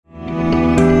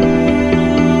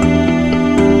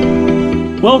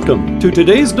Welcome to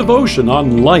today's devotion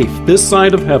on life this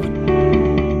side of heaven.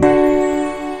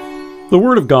 The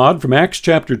Word of God from Acts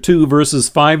chapter 2, verses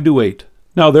 5 to 8.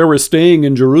 Now there were staying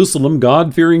in Jerusalem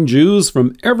God-fearing Jews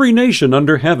from every nation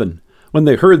under heaven. When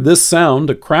they heard this sound,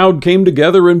 a crowd came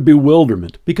together in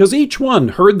bewilderment, because each one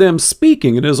heard them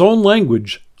speaking in his own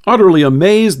language. Utterly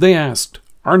amazed, they asked,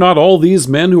 "Are not all these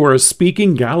men who are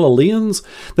speaking Galileans?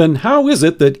 Then how is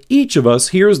it that each of us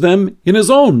hears them in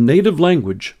his own native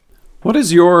language?" What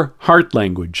is your heart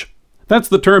language? That's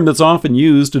the term that's often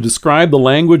used to describe the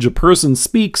language a person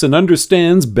speaks and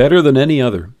understands better than any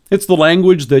other. It's the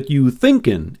language that you think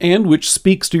in and which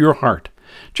speaks to your heart.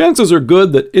 Chances are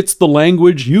good that it's the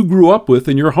language you grew up with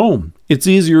in your home. It's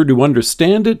easier to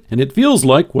understand it, and it feels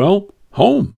like, well,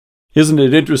 home. Isn't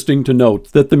it interesting to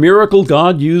note that the miracle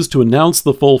God used to announce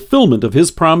the fulfillment of His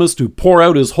promise to pour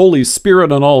out His Holy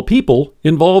Spirit on all people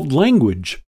involved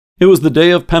language? It was the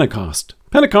day of Pentecost.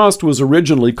 Pentecost was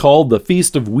originally called the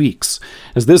Feast of Weeks.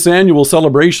 As this annual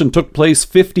celebration took place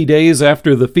 50 days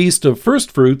after the Feast of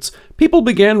First Fruits, people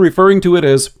began referring to it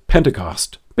as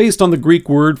Pentecost, based on the Greek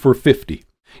word for 50.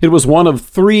 It was one of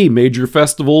 3 major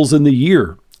festivals in the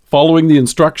year. Following the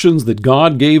instructions that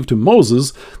God gave to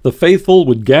Moses, the faithful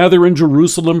would gather in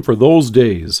Jerusalem for those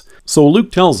days. So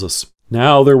Luke tells us,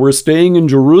 "Now there were staying in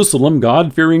Jerusalem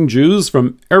God-fearing Jews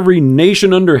from every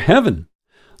nation under heaven."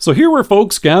 So here were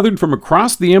folks gathered from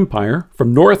across the empire,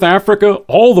 from North Africa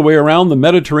all the way around the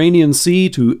Mediterranean Sea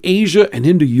to Asia and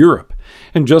into Europe.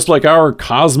 And just like our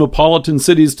cosmopolitan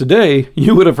cities today,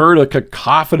 you would have heard a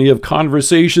cacophony of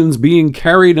conversations being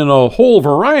carried in a whole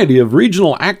variety of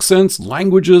regional accents,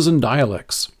 languages, and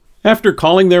dialects. After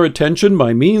calling their attention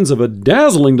by means of a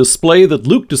dazzling display that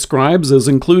Luke describes as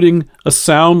including a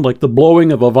sound like the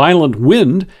blowing of a violent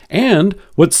wind and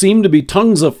what seemed to be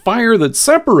tongues of fire that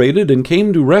separated and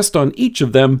came to rest on each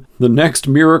of them, the next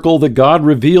miracle that God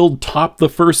revealed topped the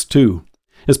first 2.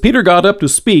 As Peter got up to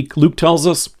speak, Luke tells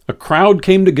us, a crowd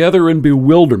came together in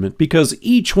bewilderment because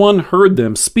each one heard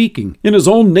them speaking in his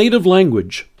own native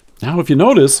language. Now, if you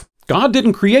notice, God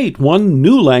didn't create one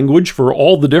new language for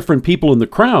all the different people in the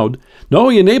crowd. No,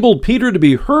 He enabled Peter to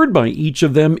be heard by each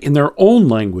of them in their own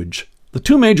language. The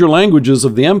 2 major languages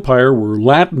of the empire were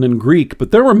Latin and Greek,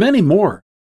 but there were many more.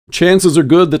 Chances are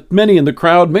good that many in the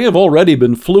crowd may have already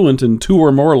been fluent in 2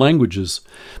 or more languages.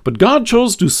 But God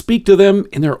chose to speak to them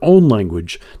in their own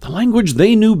language, the language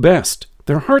they knew best,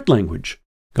 their heart language.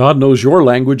 God knows your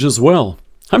language as well.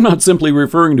 I'm not simply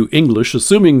referring to English,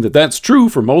 assuming that that's true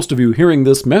for most of you hearing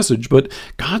this message, but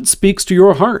God speaks to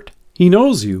your heart. He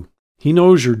knows you. He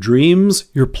knows your dreams,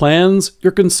 your plans,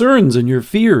 your concerns, and your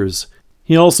fears.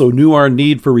 He also knew our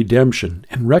need for redemption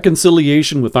and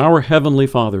reconciliation with our Heavenly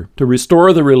Father to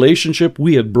restore the relationship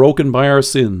we had broken by our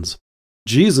sins.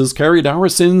 Jesus carried our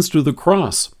sins to the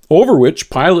cross, over which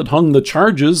Pilate hung the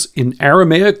charges in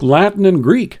Aramaic, Latin, and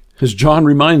Greek. As John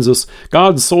reminds us,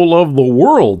 God so loved the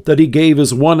world that He gave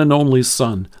His one and only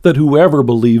Son, that whoever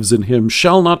believes in Him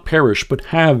shall not perish but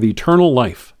have eternal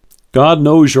life. God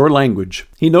knows your language.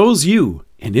 He knows you,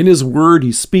 and in His Word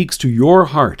He speaks to your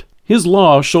heart. His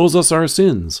law shows us our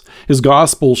sins. His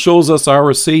gospel shows us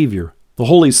our Savior. The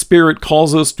Holy Spirit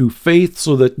calls us to faith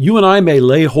so that you and I may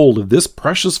lay hold of this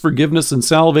precious forgiveness and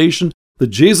salvation that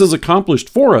Jesus accomplished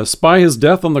for us by His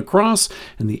death on the cross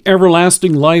and the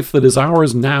everlasting life that is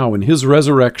ours now in His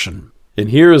resurrection. And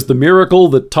here is the miracle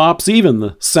that tops even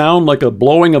the sound like a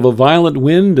blowing of a violent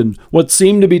wind and what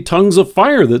seemed to be tongues of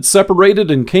fire that separated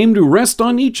and came to rest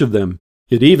on each of them.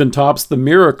 It even tops the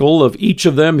miracle of each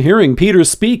of them hearing Peter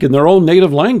speak in their own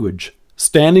native language.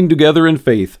 Standing together in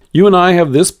faith, you and I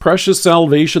have this precious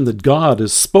salvation that God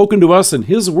has spoken to us in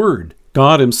His Word.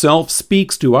 God Himself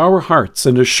speaks to our hearts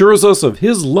and assures us of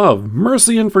His love,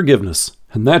 mercy, and forgiveness.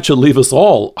 And that should leave us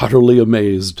all utterly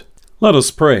amazed. Let us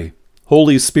pray.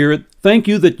 Holy Spirit, thank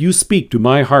You that You speak to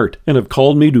my heart and have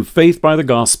called me to faith by the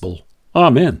gospel.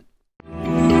 Amen.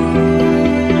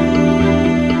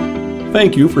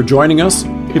 Thank you for joining us.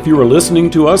 If you are listening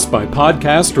to us by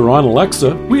podcast or on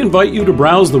Alexa, we invite you to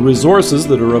browse the resources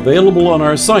that are available on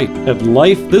our site at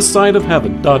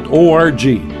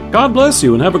lifethissideofheaven.org. God bless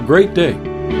you and have a great day.